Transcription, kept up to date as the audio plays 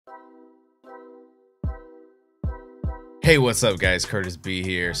Hey, what's up guys, Curtis B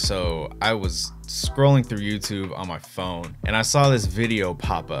here. So I was scrolling through YouTube on my phone and I saw this video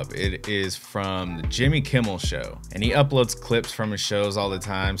pop up. It is from the Jimmy Kimmel show and he uploads clips from his shows all the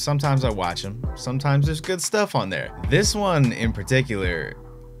time. Sometimes I watch them, sometimes there's good stuff on there. This one in particular,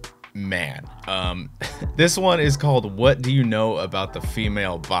 man, this one is called What Do You Know About the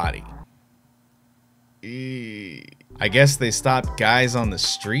Female Body? I guess they stopped guys on the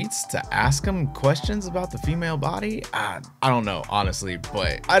streets to ask them questions about the female body. I don't know, honestly,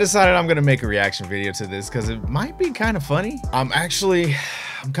 but I decided I'm gonna make a reaction video to this because it might be kind of funny. I'm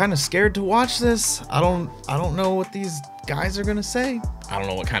kind of scared to watch this. I don't know what these guys are gonna say. I don't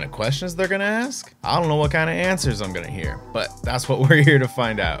know what kind of questions they're gonna ask. I don't know what kind of answers I'm gonna hear, but that's what we're here to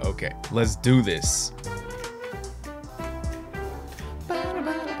find out. Okay, let's do this.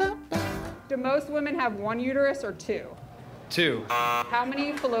 Do most women have one uterus or two? Two. How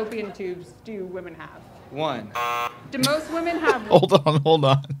many fallopian tubes do women have? One. Do most women have... Hold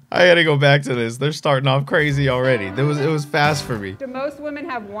on. I gotta go back to this. They're starting off crazy already. It was fast for me. Do most women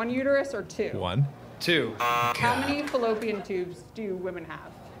have one uterus or two? One. Two. How many fallopian tubes do women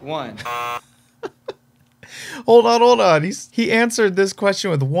have? One. Hold on. He answered this question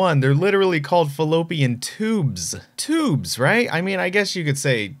with one. They're literally called fallopian tubes. Tubes, right? I mean, I guess you could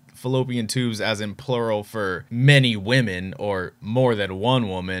say fallopian tubes as in plural for many women or more than one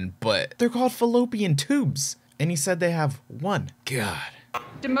woman, but they're called fallopian tubes. And he said they have one. God.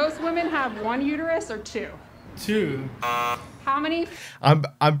 Do most women have one uterus or two? Two. How many?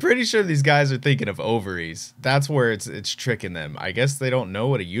 I'm pretty sure these guys are thinking of ovaries. That's where it's tricking them. I guess they don't know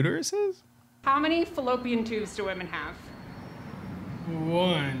what a uterus is? How many fallopian tubes do women have?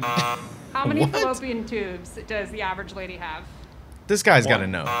 One. How many What? fallopian tubes does the average lady have? This guy's gotta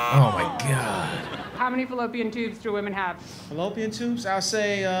know. Oh my God. How many fallopian tubes do women have? Fallopian tubes? I'll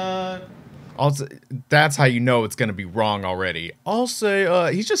say, Also, that's how you know it's gonna be wrong already. I'll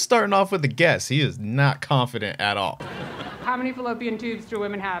say, he's just starting off with a guess. He is not confident at all. How many fallopian tubes do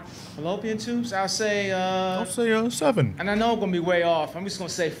women have? fallopian tubes? I'll say, 7. and I know I'm gonna be way off. I'm just gonna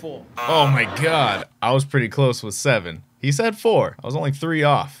say 4. Oh my God. I was pretty close with 7. He said 4. I was only 3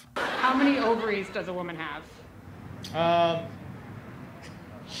 off. How many ovaries does a woman have?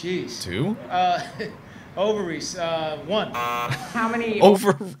 Jeez. 2? Ovaries, 1. How many?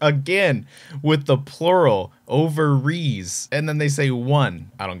 Over again with the plural, ovaries. And then they say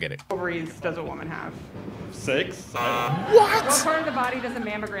 1. I don't get it. Ovaries does a woman have? 6. What part of the body does a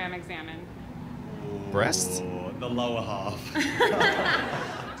mammogram examine? Breasts? The lower half.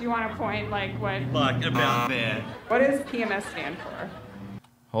 Do you want to point like what? Like about there. What does PMS stand for?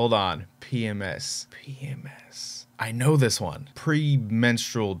 Hold on. PMS. I know this one.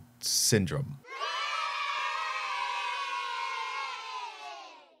 Premenstrual syndrome.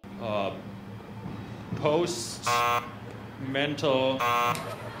 Post-mental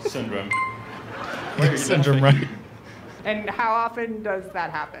syndrome. Syndrome, right? And how often does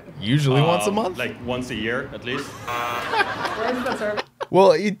that happen? Usually once a month? Like once a year, at least. Where's the cervix?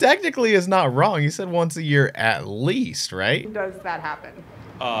 Well, he technically is not wrong. He said once a year at least, right? Does that happen?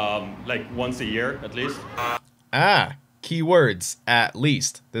 Like once a year, at least. Ah, keywords, at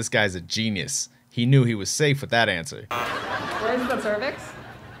least. This guy's a genius. He knew he was safe with that answer. Where's the cervix?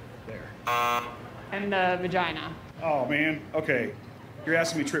 There. And the vagina. Oh man. Okay. You're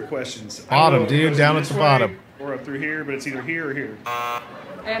asking me trick questions. I Bottom, know it dude, goes down this at the way bottom. Or up through here, but it's either here or here.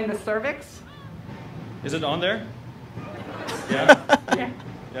 And the cervix? Is it on there? Yeah. Yeah.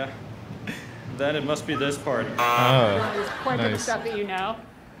 Yeah. Then it must be this part. Oh, Just point to the nice. stuff that you know.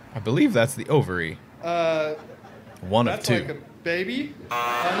 I believe that's the ovary. One of That's 2. like a baby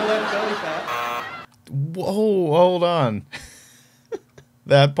on the left belly fat. Whoa, hold on.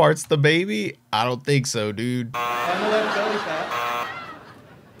 That part's the baby? I don't think so, dude. On the left belly fat.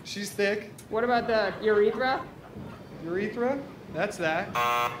 She's thick. What about the urethra? Urethra? That's that.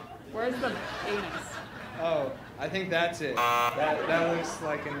 Where's the anus? Oh, I think that's it. That looks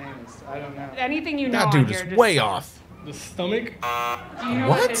like an anus. I don't know. Anything you know That on dude here, is just way say. off. The stomach? Do you know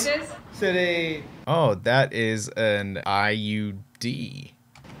What? what this is? Said a. Oh, that is an IUD.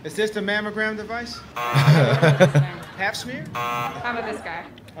 Is this the mammogram device? This thing. Pap smear? How about this guy?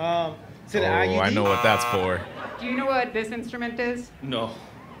 Said Oh, IUD? I know what that's for. Do you know what this instrument is? No.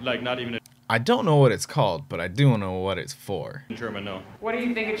 Like not even I don't know what it's called, but I do know what it's for. in German, no. What do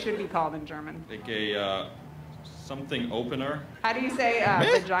you think it should be called in German? Like a something opener. How do you say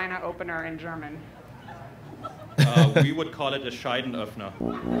vagina opener in German? We would call it a Scheidenöffner.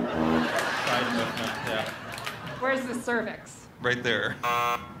 Scheidenöffner, yeah. Where's the cervix? Right there.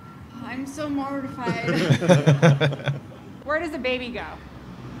 I'm so mortified. Where does the baby go?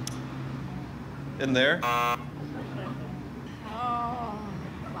 In there?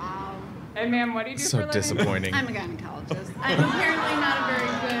 And ma'am, what do you do for a So living? disappointing. I'm a gynecologist. I'm apparently not a very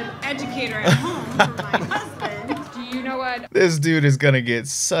good educator at home for my husband. Do you know what? This dude is gonna get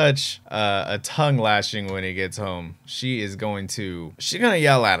such a tongue lashing when he gets home. She's gonna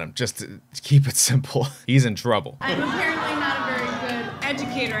yell at him just to keep it simple. He's in trouble. I'm apparently not a very good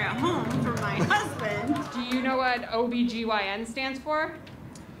educator at home for my husband. Do you know what OBGYN stands for?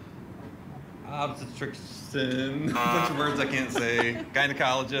 Obstetrician. A bunch of words I can't say.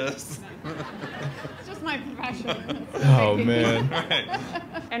 Gynecologist. It's just my profession. Oh man. Right.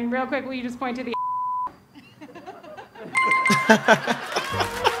 And real quick, will you just point to the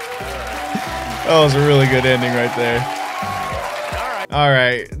That was a really good ending right there. All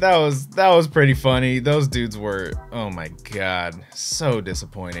right, that was pretty funny. Those dudes were, oh my god, so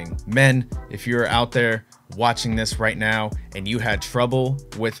disappointing. Men, if you're out there watching this right now and you had trouble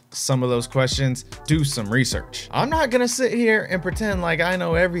with some of those questions, do some research. I'm not gonna sit here and pretend like I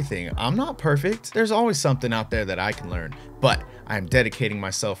know everything. I'm not perfect. There's always something out there that I can learn, but I'm dedicating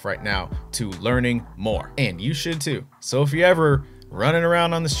myself right now to learning more, and you should too. So if you ever running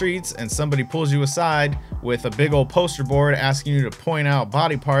around on the streets and somebody pulls you aside with a big old poster board asking you to point out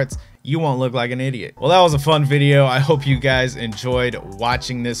body parts, you won't look like an idiot. Well, that was a fun video. I hope you guys enjoyed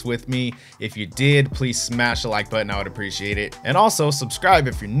watching this with me. If you did, please smash the like button. I would appreciate it. And also subscribe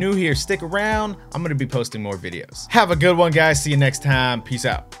if you're new here. Stick around. I'm going to be posting more videos. Have a good one, guys. See you next time. Peace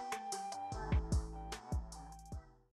out.